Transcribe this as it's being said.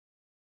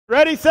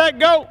Ready, set,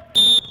 go!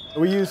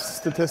 We use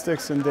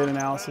statistics and data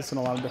analysis in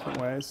a lot of different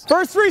ways.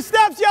 First 3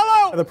 steps,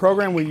 yellow! The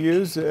program we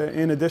use,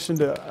 in addition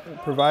to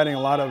providing a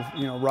lot of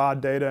raw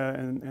data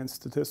and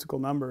statistical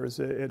numbers,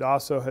 it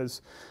also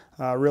has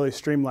really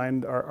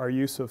streamlined our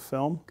use of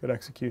film. Good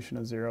execution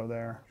of 0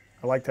 there.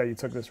 I liked how you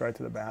took this right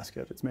to the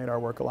basket. It's made our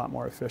work a lot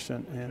more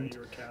efficient, and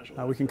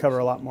we can cover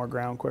a lot more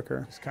ground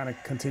quicker. Just kind of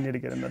continue to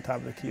get in the top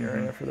of the key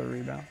area for the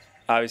rebounds.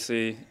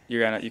 Obviously,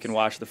 you can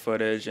watch the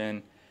footage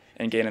and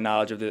gain a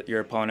knowledge of your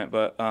opponent,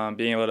 but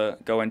being able to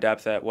go in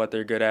depth at what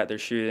they're good at, their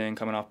shooting,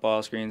 coming off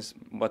ball screens,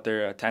 what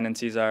their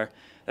tendencies are,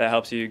 that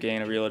helps you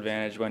gain a real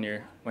advantage when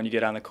you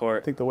get on the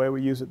court. I think the way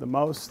we use it the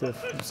most,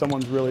 if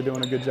someone's really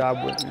doing a good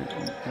job with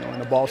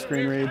in a ball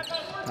screen read,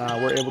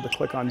 we're able to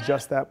click on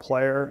just that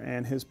player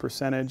and his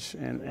percentage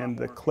and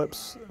the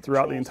clips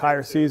throughout the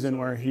entire season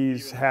where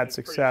he's had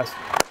success.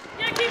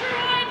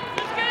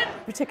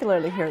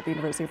 Particularly here at the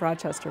University of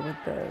Rochester with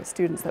the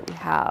students that we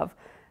have,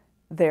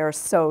 they're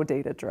so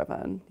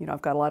data-driven.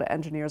 I've got a lot of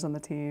engineers on the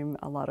team,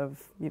 a lot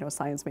of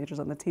science majors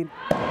on the team.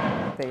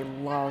 They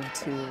love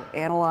to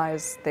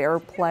analyze their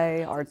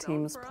play, our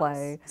team's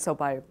play. So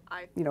by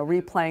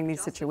replaying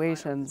these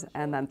situations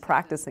and then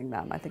practicing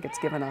them, I think it's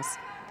given us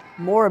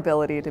more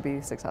ability to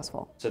be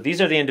successful. So these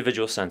are the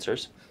individual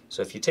sensors.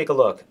 So if you take a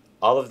look,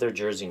 all of their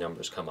jersey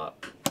numbers come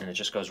up, and it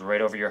just goes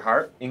right over your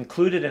heart.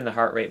 Included in the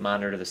heart rate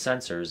monitor, the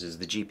sensors, is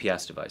the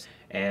GPS device.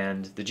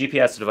 And the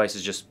GPS device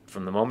is just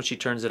from the moment she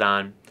turns it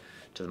on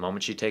to the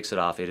moment she takes it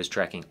off, it is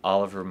tracking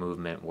all of her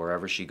movement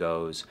wherever she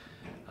goes.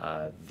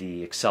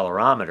 The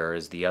accelerometer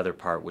is the other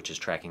part, which is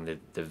tracking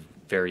the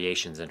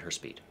variations in her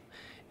speed.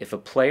 If a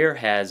player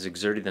has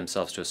exerted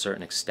themselves to a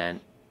certain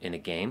extent in a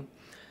game,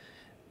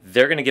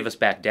 they're going to give us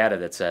back data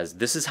that says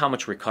this is how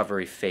much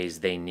recovery phase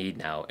they need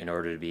now in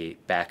order to be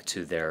back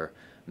to their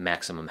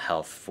maximum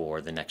health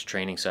for the next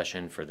training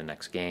session, for the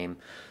next game.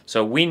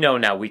 So we know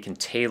now we can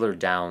tailor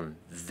down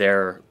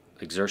their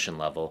exertion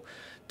level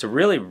to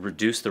really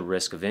reduce the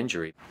risk of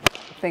injury. I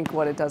think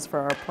what it does for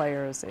our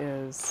players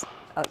is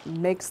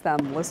makes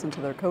them listen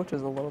to their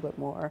coaches a little bit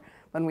more.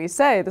 When we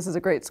say this is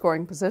a great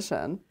scoring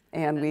position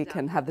and we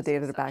can have the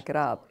data to back it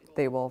up,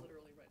 they will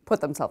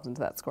put themselves into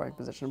that scoring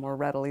position more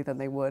readily than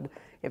they would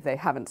if they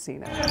haven't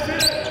seen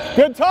it.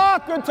 Good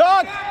talk, good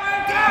talk.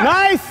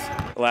 Nice.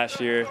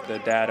 Last year, the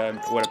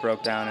data, what it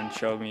broke down and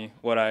showed me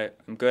what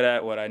I'm good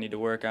at, what I need to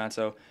work on.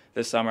 So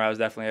this summer I was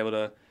definitely able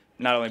to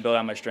not only build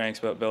on my strengths,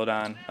 but build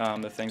on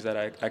the things that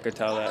I could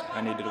tell that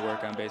I needed to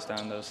work on based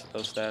on those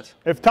stats.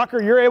 If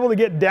Tucker, you're able to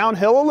get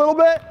downhill a little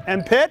bit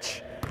and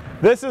pitch,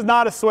 this is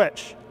not a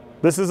switch.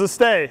 This is a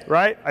stay,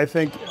 right? I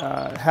think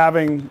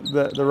having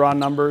the raw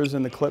numbers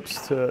and the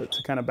clips to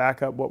kind of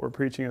back up what we're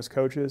preaching as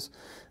coaches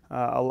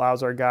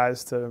allows our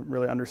guys to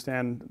really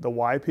understand the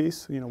why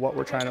piece, what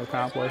we're trying to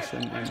accomplish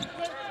and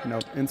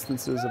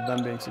instances of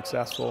them being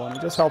successful. And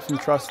it just helps them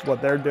trust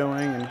what they're doing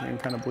and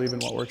kind of believe in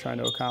what we're trying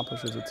to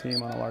accomplish as a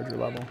team on a larger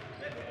level.